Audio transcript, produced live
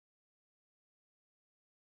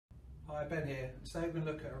Hi, Ben here. Today we're going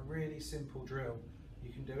to look at a really simple drill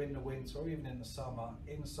you can do in the winter or even in the summer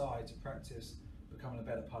inside to practice becoming a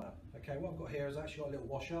better putter. Okay, what I've got here is actually got a little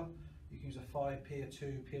washer. You can use a 5p, a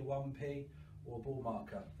 2p, a 1p or a ball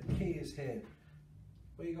marker. The key is here.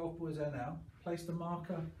 Where your golf ball is there now, place the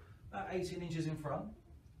marker about 18 inches in front.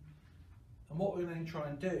 And what we're going to try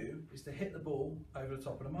and do is to hit the ball over the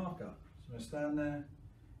top of the marker. So I'm going to stand there,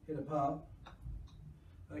 hit a putt.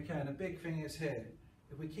 Okay, and the big thing is here,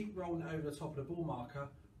 if we keep rolling over the top of the ball marker,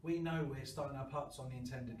 we know we're starting our putts on the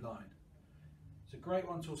intended line. It's a great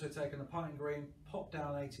one to also take on the putting green, pop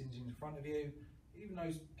down 18 inches in front of you, even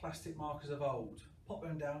those plastic markers of old, pop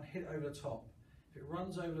them down, hit over the top. If it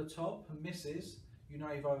runs over the top and misses, you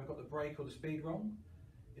know you've either got the break or the speed wrong.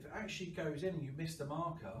 If it actually goes in and you miss the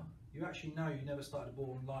marker, you actually know you never started the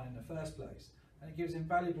ball on line in the first place. And it gives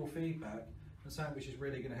invaluable feedback and something which is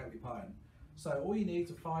really going to help you putting. So all you need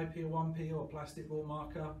is a 5p or 1p or a plastic ball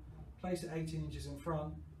marker, place it 18 inches in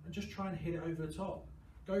front and just try and hit it over the top.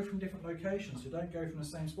 Go from different locations, so don't go from the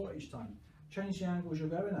same spot each time. Change the angles you're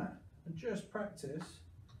going at and just practice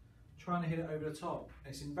trying to hit it over the top.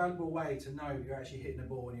 It's an invaluable way to know you're actually hitting the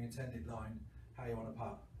ball on your intended line, how you want to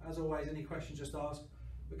putt. As always, any questions just ask,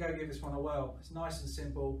 but go give this one a whirl. It's nice and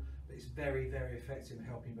simple, but it's very, very effective in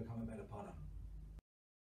helping you become a better putter.